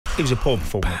It was a poor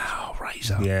performance. Wow,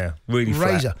 razor. Yeah, really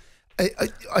razor. flat.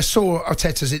 I saw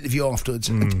Arteta's interview afterwards,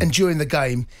 and during the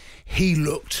game, he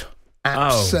looked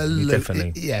absolutely...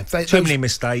 definitely. Yeah. Too many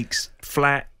mistakes,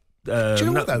 flat. Do you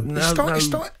know what, though?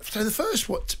 So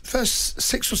the first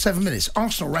 6 or 7 minutes,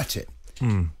 Arsenal were at it.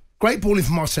 Great ball in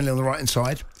from Martinelli on the right-hand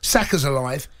side. Saka's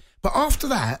alive. But after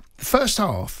that, the first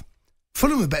half,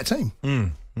 Fulham were a better team.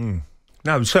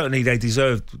 No, certainly they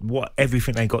deserved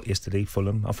everything they got yesterday,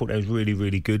 Fulham. I thought they was really,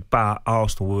 really good. But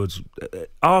Arsenal was...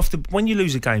 when you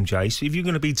lose a game, Jace, if you're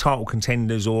going to be title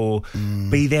contenders or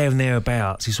be there and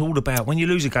thereabouts, it's all about... When you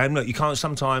lose a game, look, you can't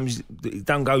sometimes... It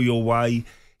don't go your way.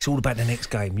 It's all about the next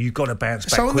game. You've got to bounce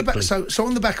back quickly. So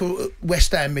on the back of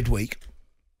West Ham midweek,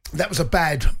 that was a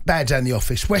bad day in the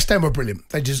office. West Ham were brilliant.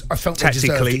 I felt they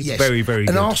deserved it. Yes. Very, very good.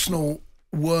 And Arsenal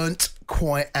weren't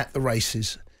quite at the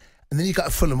races. And then you got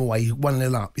a Fulham away,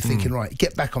 1-0 up. You're thinking, right,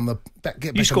 get back on the back.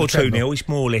 You scored 2-0. It's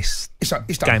more or less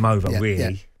it's game over,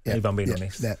 really. Yeah, if I'm being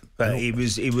honest. Yeah. But it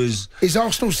was. Is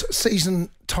Arsenal's season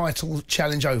title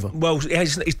challenge over? Well,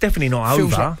 it's definitely not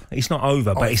over. Like, it's not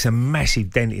over, but it's a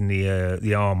massive dent in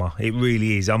the armour. It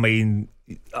really is. I mean,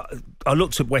 I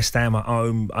looked at West Ham at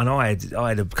home, and I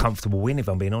had a comfortable win, if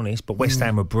I'm being honest. But West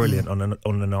Ham were brilliant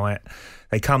on the night.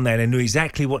 They come there, they knew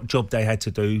exactly what job they had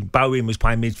to do. Bowen was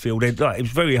playing midfield. It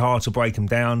was very hard to break them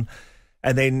down.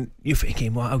 And then you're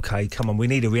thinking, well, okay, come on, we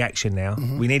need a reaction now.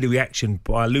 We need a reaction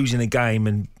by losing a game,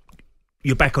 and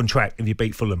you're back on track if you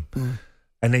beat Fulham.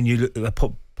 And then you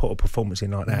put a performance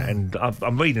in like that. And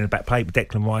I'm reading about play,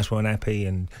 Declan Rice weren't happy.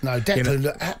 And no, Declan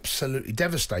looked absolutely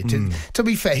devastated. To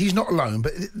be fair, he's not alone,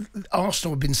 but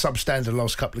Arsenal have been substandard the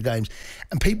last couple of games,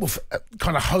 and people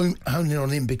kind of honing on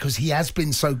him because he has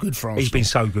been so good for Arsenal. He's been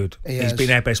so good. He's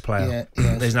been our best player.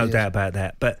 There's no doubt about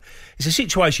that. But it's a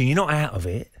situation, you're not out of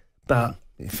it, but...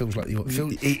 It feels like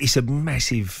it's a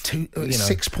massive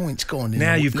 6 points gone in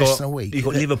now. You've got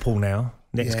Liverpool now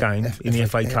next game in the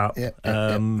FA Cup.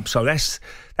 So that's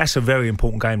a very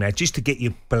important game now, just to get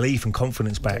your belief and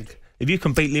confidence back. If you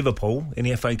can beat Liverpool in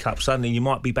the FA Cup, suddenly you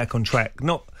might be back on track.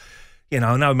 Not,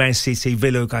 I know Man City,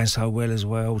 Villa are going so well as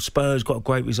well. Spurs got a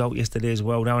great result yesterday as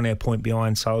well. They're only a point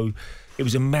behind, so it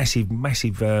was a massive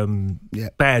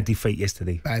bad defeat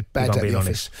yesterday. Bad at the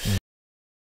office.